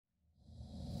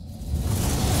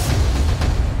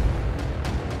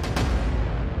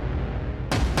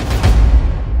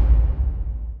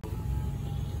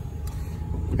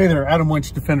Hey there, Adam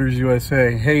Winch, Defenders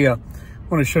USA. Hey, I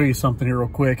want to show you something here real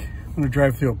quick. I'm going to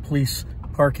drive through a police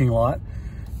parking lot.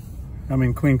 I'm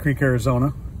in Queen Creek,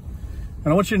 Arizona. And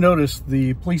I want you to notice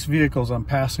the police vehicles I'm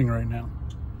passing right now.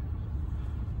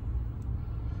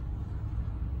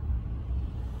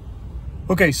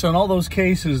 Okay, so in all those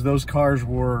cases, those cars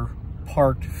were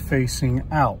parked facing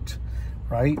out,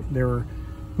 right? They were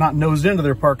not nosed into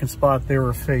their parking spot, they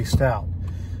were faced out.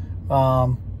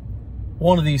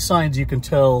 One of these signs you can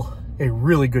tell a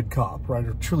really good cop, right?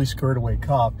 A truly squared away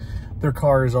cop, their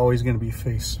car is always going to be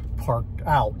parked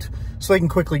out so they can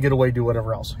quickly get away, do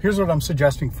whatever else. Here's what I'm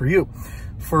suggesting for you.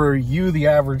 For you, the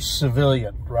average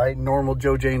civilian, right? Normal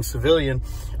Joe Jane civilian,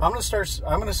 I'm going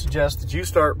to suggest that you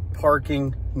start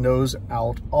parking nose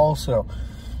out also.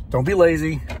 Don't be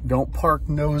lazy. Don't park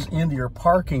nose into your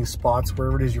parking spots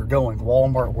wherever it is you're going,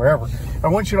 Walmart, wherever. I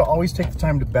want you to always take the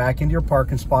time to back into your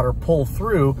parking spot or pull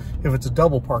through if it's a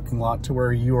double parking lot to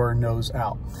where you are nose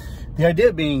out. The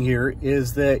idea being here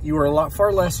is that you are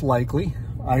far less likely,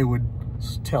 I would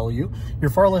tell you,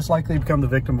 you're far less likely to become the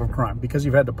victim of crime because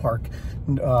you've had to park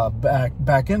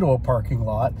back into a parking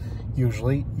lot.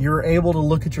 Usually you're able to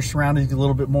look at your surroundings a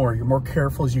little bit more. You're more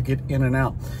careful as you get in and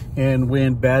out. And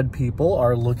when bad people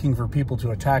are looking for people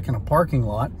to attack in a parking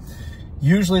lot,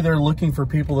 usually they're looking for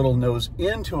people that'll nose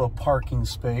into a parking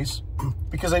space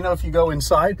because they know if you go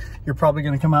inside, you're probably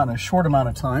going to come out in a short amount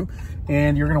of time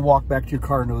and you're going to walk back to your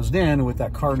car nosed in. And with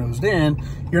that car nosed in,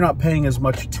 you're not paying as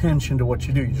much attention to what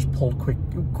you do. You just pull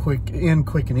quick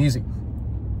and easy.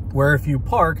 Where if you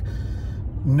park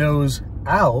nose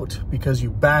out because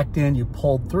you backed in, you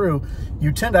pulled through,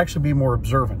 you tend to actually be more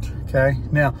observant, okay?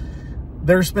 Now,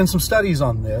 there's been some studies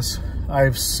on this.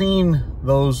 I've seen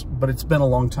those, but it's been a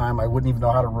long time. I wouldn't even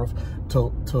know how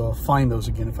to find those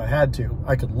again if I had to.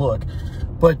 I could look.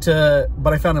 But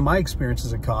I found in my experience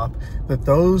as a cop that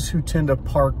those who tend to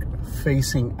park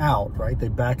facing out, right? They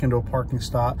back into a parking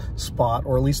spot,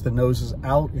 or at least the nose is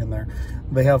out in there.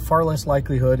 They have far less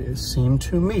likelihood, it seemed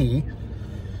to me,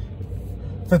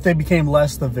 that they became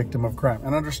less the victim of crime.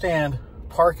 And understand,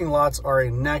 parking lots are a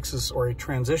nexus or a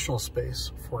transitional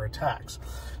space for attacks.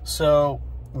 So,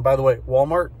 and by the way,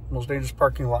 Walmart, most dangerous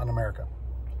parking lot in America.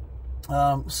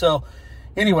 So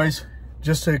anyways,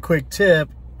 just a quick tip,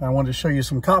 I wanted to show you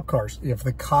some cop cars. If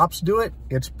the cops do it,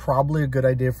 it's probably a good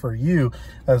idea for you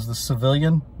as the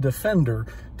civilian defender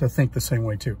to think the same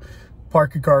way too.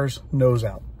 Park your cars nose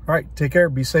out. All right, take care,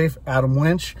 be safe. Adam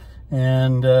Winch,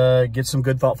 and get some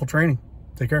good, thoughtful training.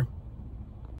 Take care.